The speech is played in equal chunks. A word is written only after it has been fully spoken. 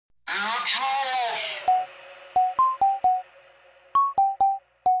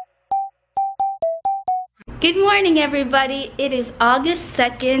Good morning, everybody. It is August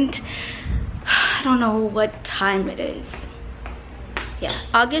 2nd. I don't know what time it is. Yeah,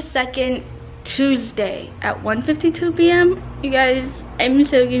 August 2nd, Tuesday at 1:52 p.m. You guys, I'm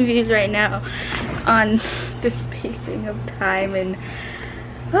so confused right now on the spacing of time, and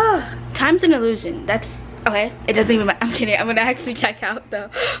time's an illusion. That's okay. It doesn't even matter. I'm kidding. I'm gonna actually check out though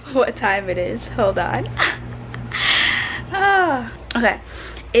what time it is. Hold on. Okay.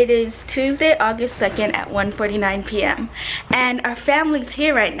 It is Tuesday, August 2nd at 1:49 p.m. and our family's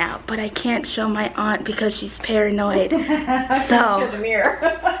here right now, but I can't show my aunt because she's paranoid. So show the mirror.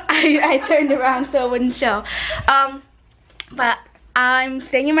 I turned around so it wouldn't show. But I'm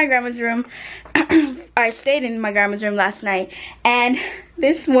staying in my grandma's room. I stayed in my grandma's room last night, and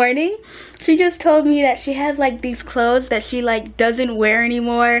this morning she just told me that she has like these clothes that she like doesn't wear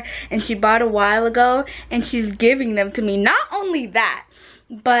anymore and she bought a while ago, and she's giving them to me. Not only that,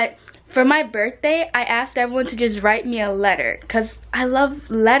 but for my birthday, I asked everyone to just write me a letter because I love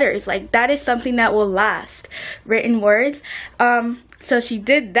letters. Like, that is something that will last, written words. So she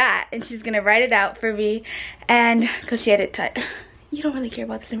did that, and she's gonna write it out for me, and because she had it typed. You don't really care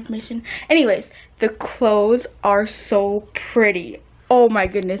about this information. Anyways, the clothes are so pretty. Oh my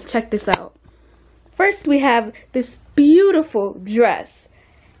goodness, check this out. First, we have this beautiful dress,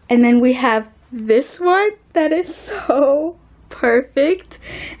 and then we have this one that is so perfect,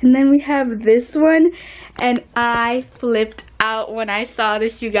 and then we have this one, and I flipped out when I saw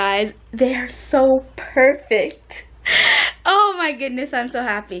this, you guys. They are so perfect. Oh my goodness, I'm so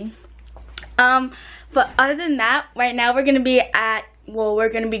happy. But other than that, right now we're gonna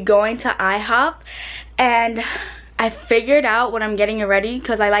be going to IHOP, and I figured out what I'm getting ready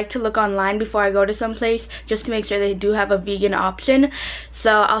because I like to look online before I go to some place just to make sure they do have a vegan option. So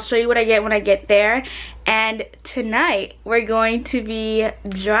I'll show you what I get when I get there. And tonight we're going to be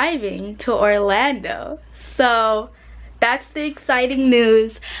driving to Orlando. So that's the exciting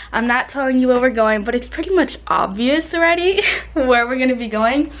news. I'm not telling you where we're going, but it's pretty much obvious already where we're gonna be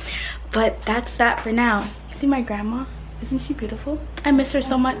going. But that's that for now. See my grandma? Isn't she beautiful? I miss her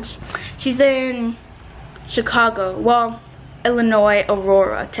so much. She's in Chicago, well, Illinois,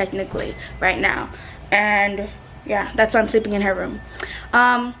 Aurora, technically, right now. And yeah, that's why I'm sleeping in her room.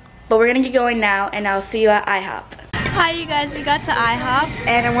 But we're gonna get going now, and I'll see you at IHOP. Hi, you guys, we got to IHOP,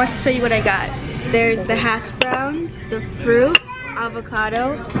 and I want to show you what I got. There's the hash browns, the fruit,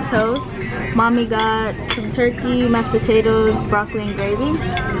 avocado, toast. Mommy got some turkey, mashed potatoes, broccoli, and gravy.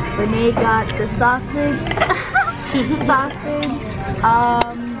 Renee got the sausage,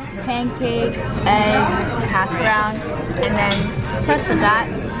 pancakes, eggs, hash brown, and then plus of that,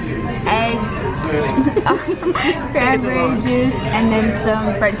 eggs, cranberry juice, and then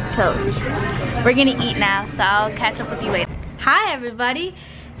some French toast. We're gonna eat now, so I'll catch up with you later. Hi everybody,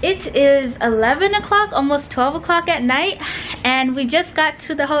 it is 11 o'clock, almost 12 o'clock at night, and we just got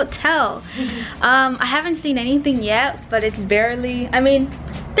to the hotel. I haven't seen anything yet, but it's barely, I mean,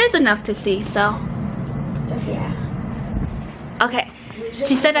 there's enough to see, so yeah. Okay.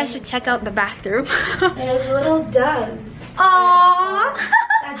 She said I should check out the bathroom. There's little doves. Aww.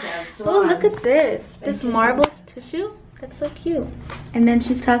 That dove Oh, look at this. This marble tissue. That's so cute. And then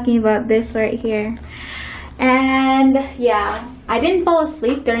she's talking about this right here. And yeah, I didn't fall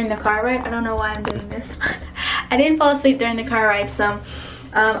asleep during the car ride. I don't know why I'm doing this. I didn't fall asleep during the car ride, so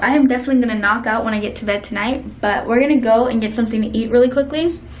I am definitely gonna knock out when I get to bed tonight. But we're gonna go and get something to eat really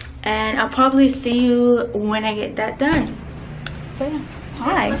quickly, and I'll probably see you when I get that done. So yeah.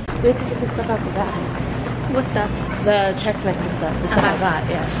 Hi. We have to get the stuff out the bag. What stuff? The Chex Mix and stuff. The stuff I got,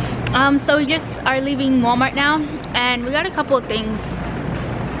 yeah. So we just are leaving Walmart now, and we got a couple of things.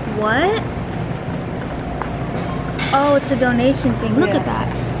 What? Oh, it's a donation thing. Look at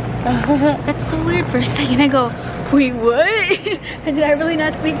that. That's so weird. For a second I go, wait, what? Did I really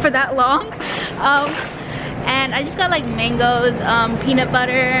not sleep for that long? And I just got like mangoes, peanut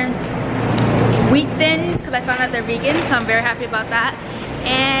butter, wheat thins, because I found out they're vegan, so I'm very happy about that.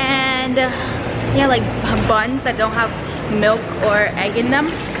 And yeah, like buns that don't have milk or egg in them.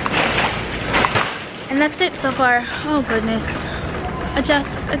 And that's it so far. Oh goodness. Adjust.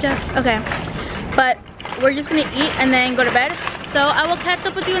 Okay. But we're just gonna eat and then go to bed. So I will catch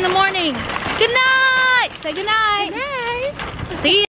up with you in the morning. Good night! Say good night! Good night! See you!